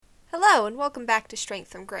Hello, and welcome back to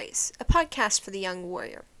Strength from Grace, a podcast for the young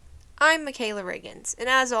warrior. I'm Michaela Riggins, and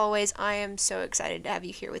as always, I am so excited to have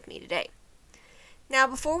you here with me today. Now,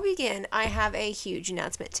 before we begin, I have a huge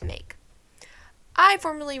announcement to make. I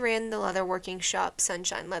formerly ran the leatherworking shop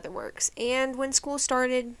Sunshine Leatherworks, and when school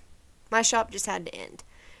started, my shop just had to end.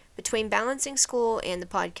 Between balancing school and the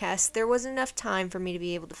podcast, there wasn't enough time for me to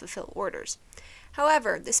be able to fulfill orders.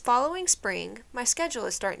 However, this following spring, my schedule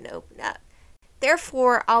is starting to open up.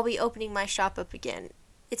 Therefore, I'll be opening my shop up again.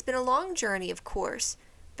 It's been a long journey, of course,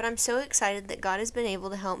 but I'm so excited that God has been able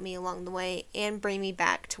to help me along the way and bring me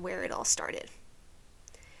back to where it all started.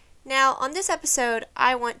 Now, on this episode,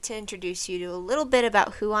 I want to introduce you to a little bit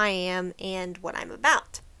about who I am and what I'm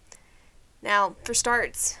about. Now, for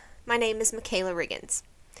starts, my name is Michaela Riggins.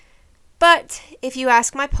 But if you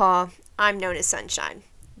ask my pa, I'm known as Sunshine,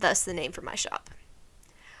 thus the name for my shop.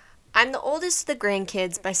 I'm the oldest of the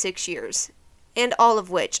grandkids by 6 years, and all of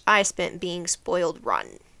which I spent being spoiled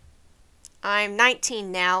rotten. I'm 19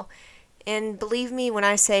 now, and believe me when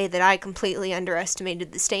I say that I completely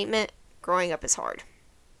underestimated the statement, growing up is hard.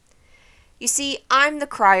 You see, I'm the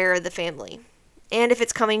crier of the family, and if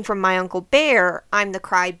it's coming from my Uncle Bear, I'm the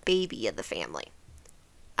cry baby of the family.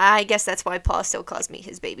 I guess that's why Pa still calls me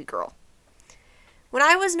his baby girl. When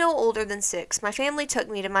I was no older than 6, my family took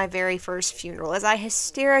me to my very first funeral as I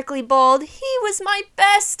hysterically bawled, "He was my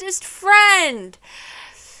bestest friend!"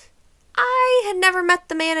 I had never met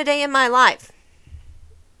the man a day in my life.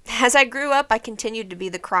 As I grew up, I continued to be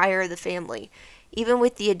the crier of the family, even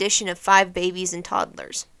with the addition of 5 babies and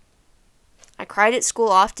toddlers. I cried at school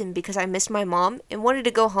often because I missed my mom and wanted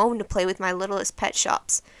to go home to play with my littlest pet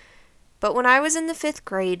shops. But when I was in the 5th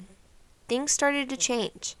grade, things started to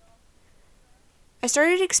change. I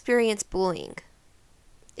started to experience bullying.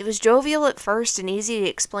 It was jovial at first and easy to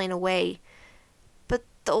explain away, but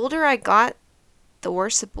the older I got, the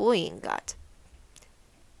worse the bullying got.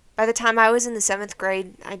 By the time I was in the 7th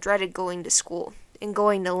grade, I dreaded going to school, and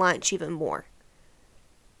going to lunch even more.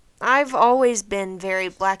 I've always been very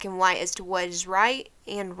black and white as to what is right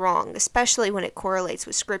and wrong, especially when it correlates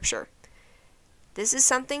with scripture. This is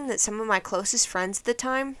something that some of my closest friends at the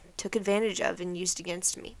time took advantage of and used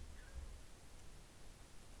against me.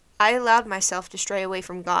 I allowed myself to stray away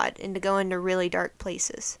from God and to go into really dark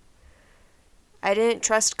places. I didn't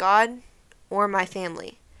trust God or my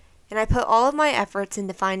family, and I put all of my efforts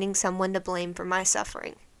into finding someone to blame for my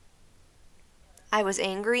suffering. I was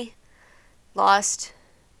angry, lost,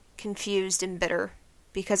 confused, and bitter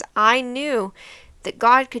because I knew that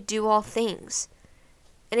God could do all things.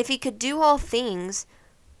 And if He could do all things,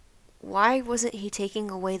 why wasn't He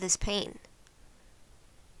taking away this pain?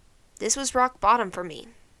 This was rock bottom for me.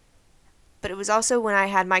 But it was also when I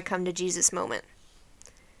had my come to Jesus moment.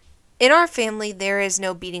 In our family, there is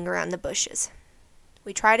no beating around the bushes.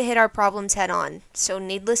 We try to hit our problems head on, so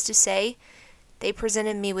needless to say, they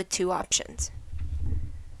presented me with 2 options.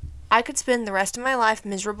 I could spend the rest of my life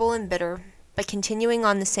miserable and bitter by continuing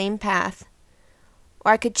on the same path,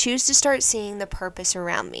 or I could choose to start seeing the purpose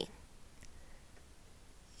around me.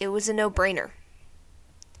 It was a no-brainer.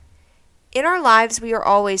 In our lives, we are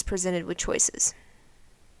always presented with choices.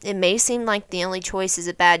 It may seem like the only choice is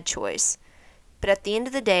a bad choice, but at the end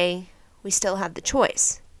of the day, we still have the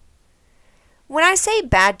choice. When I say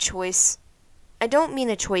bad choice, I don't mean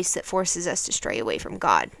a choice that forces us to stray away from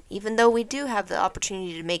God, even though we do have the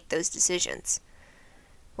opportunity to make those decisions.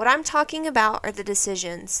 What I'm talking about are the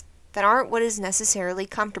decisions that aren't what is necessarily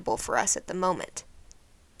comfortable for us at the moment.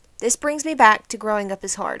 This brings me back to growing up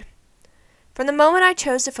is hard. From the moment I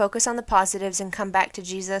chose to focus on the positives and come back to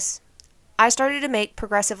Jesus, I started to make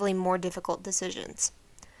progressively more difficult decisions.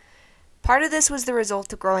 Part of this was the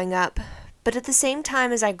result of growing up, but at the same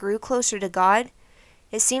time as I grew closer to God,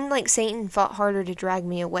 it seemed like Satan fought harder to drag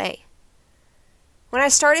me away. When I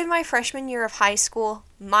started my freshman year of high school,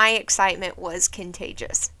 my excitement was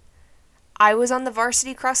contagious. I was on the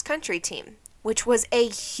varsity cross-country team, which was a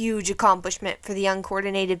huge accomplishment for the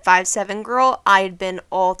uncoordinated 5'7" girl I had been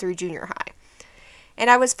all through junior high. And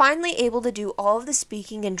I was finally able to do all of the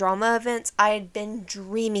speaking and drama events I had been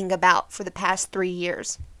dreaming about for the past 3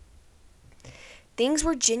 years. Things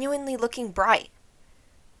were genuinely looking bright.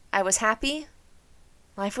 I was happy.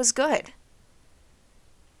 Life was good.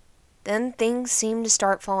 Then things seemed to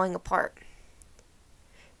start falling apart.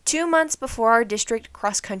 2 months before our district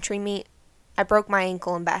cross-country meet, I broke my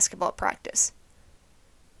ankle in basketball practice.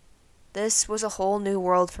 This was a whole new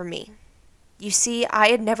world for me. You see, I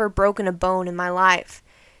had never broken a bone in my life,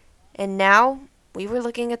 and now we were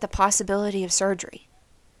looking at the possibility of surgery.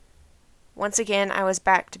 Once again, I was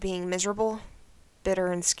back to being miserable,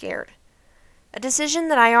 bitter, and scared. A decision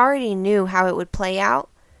that I already knew how it would play out,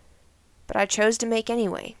 but I chose to make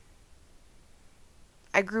anyway.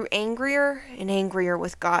 I grew angrier and angrier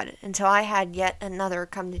with God until I had yet another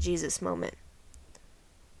come to Jesus moment.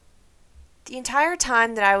 The entire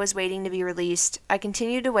time that I was waiting to be released, I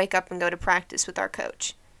continued to wake up and go to practice with our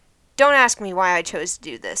coach. Don't ask me why I chose to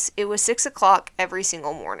do this. It was 6 o'clock every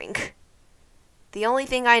single morning. The only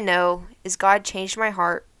thing I know is God changed my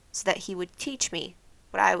heart so that He would teach me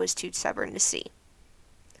what I was too stubborn to see.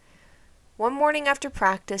 One morning after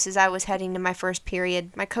practice, as I was heading to my first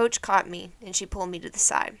period, my coach caught me and she pulled me to the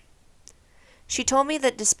side. She told me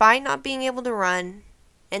that despite not being able to run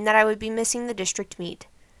and that I would be missing the district meet,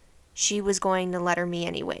 she was going to letter me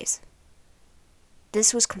anyways.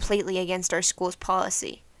 This was completely against our school's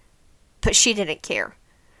policy, but she didn't care.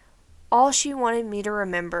 All she wanted me to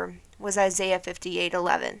remember was Isaiah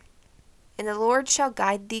 58:11. And the Lord shall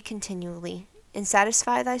guide thee continually, and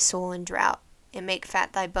satisfy thy soul in drought, and make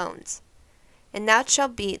fat thy bones. And thou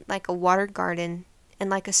shalt be like a watered garden, and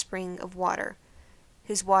like a spring of water,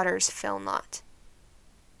 whose waters fail not.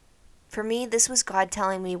 For me, this was God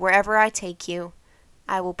telling me, wherever I take you,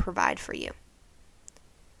 I will provide for you.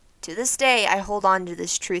 To this day, I hold on to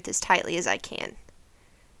this truth as tightly as I can.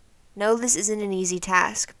 No, this isn't an easy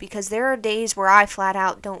task, because there are days where I flat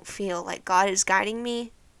out don't feel like God is guiding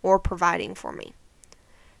me or providing for me.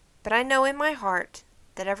 But I know in my heart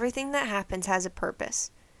that everything that happens has a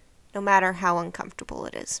purpose, no matter how uncomfortable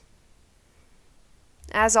it is.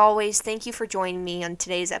 As always, thank you for joining me on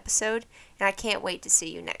today's episode, and I can't wait to see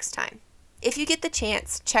you next time. If you get the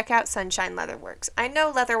chance, check out Sunshine Leatherworks. I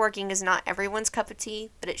know leatherworking is not everyone's cup of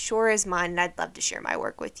tea, but it sure is mine, and I'd love to share my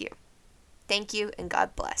work with you. Thank you, and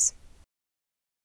God bless.